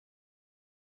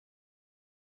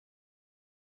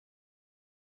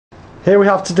Here we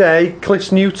have today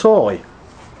Cliff's new toy.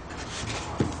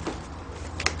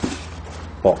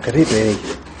 What could it be?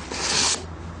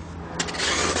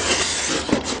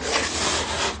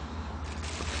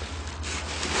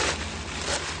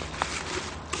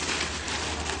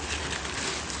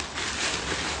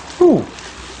 Ooh.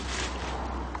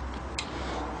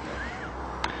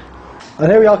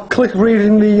 And here we are, Cliff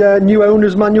reading the new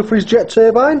owner's manual for his jet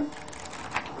turbine.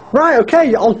 Right,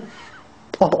 okay, on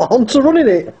to running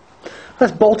it.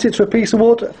 Let's bolt it to a piece of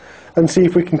wood and see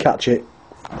if we can catch it.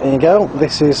 There you go,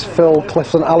 this is Phil,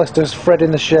 Cliff and Alistair's Fred in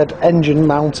the Shed engine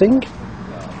mounting.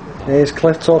 Here's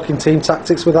Cliff talking team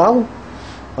tactics with Al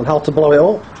on how to blow it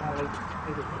up. Try to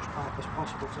need as much pipe as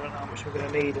possible because I don't know how much we're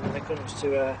going to need, and when it comes to...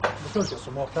 We've got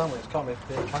some more, can't we? It's can't be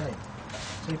big, can it?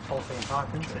 See, polythene pipe,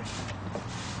 isn't it?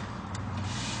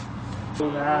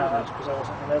 That's because I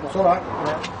wasn't in the middle. It's alright.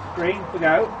 Yeah. Green, we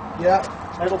go. Yeah.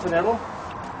 Middle to middle.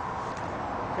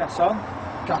 Gas on.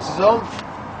 Gas is on.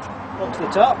 Up to the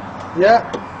top.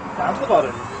 Yeah. Down to the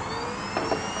bottom.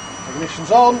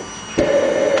 Ignition's on.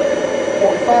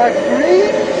 45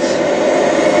 degrees.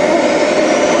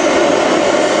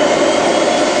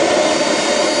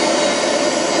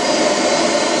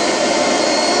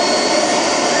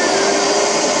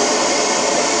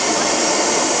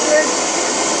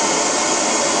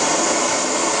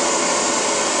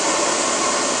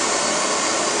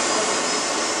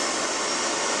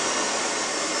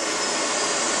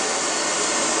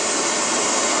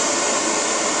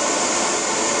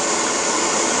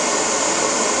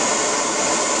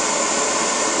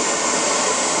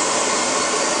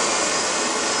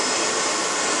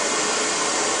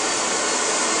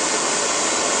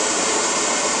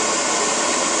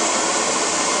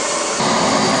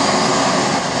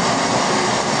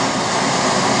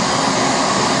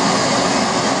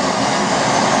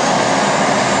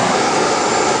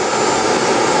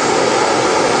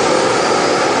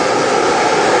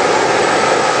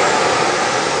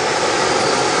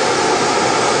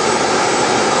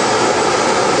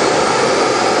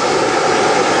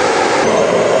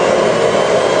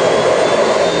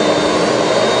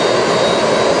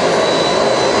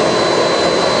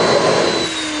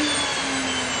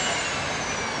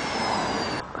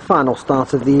 Final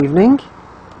start of the evening.